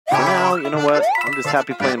No, you know what? I'm just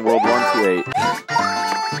happy playing World 1 through 8.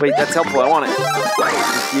 Wait, that's helpful. I want it.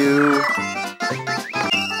 Thank you.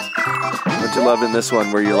 Don't you love in this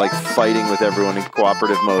one where you're like fighting with everyone in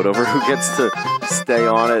cooperative mode over who gets to stay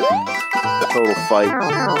on it? Total fight.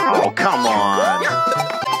 Oh, come on.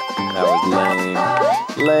 That was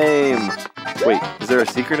lame. Lame. Wait, is there a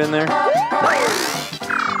secret in there?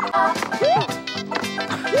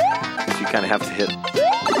 You kind of have to hit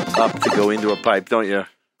up to go into a pipe, don't you?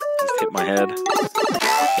 Just hit my head.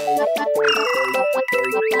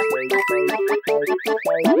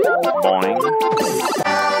 Boing.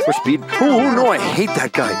 Or speed. Oh, no, I hate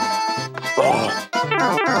that guy. Oh.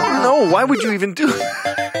 No, why would you even do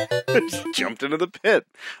that? Just jumped into the pit.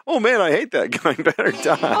 Oh, man, I hate that guy. Better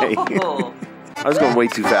die. I was going way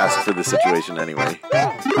too fast for this situation anyway.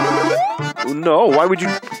 Oh, no, why would you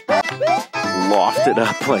loft it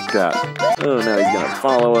up like that? Oh, now he's going to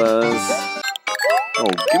follow us. Oh,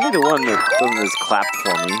 give me the one that doesn't just clap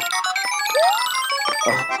for me.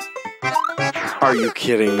 Oh. Are you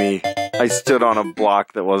kidding me? I stood on a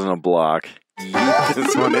block that wasn't a block. Yeet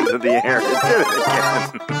this one into the air. It did it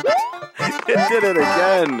again. It did it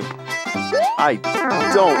again. I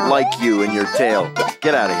don't like you and your tail.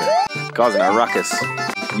 Get out of here. Causing a ruckus.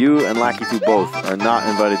 You and Lakitu both are not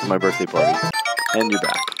invited to my birthday party. And you're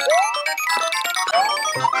back.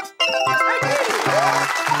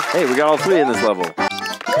 Hey, we got all three in this level.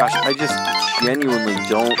 Gosh, I just genuinely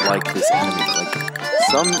don't like this enemy. Like,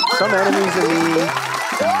 some enemies in the...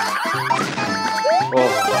 Oh,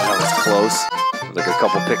 that was close. I was like a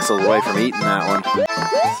couple pixels away from eating that one.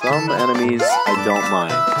 Some enemies I don't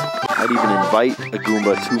mind. I'd even invite a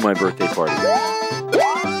Goomba to my birthday party.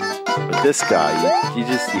 But this guy, you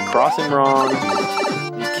cross him wrong,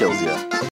 he kills you.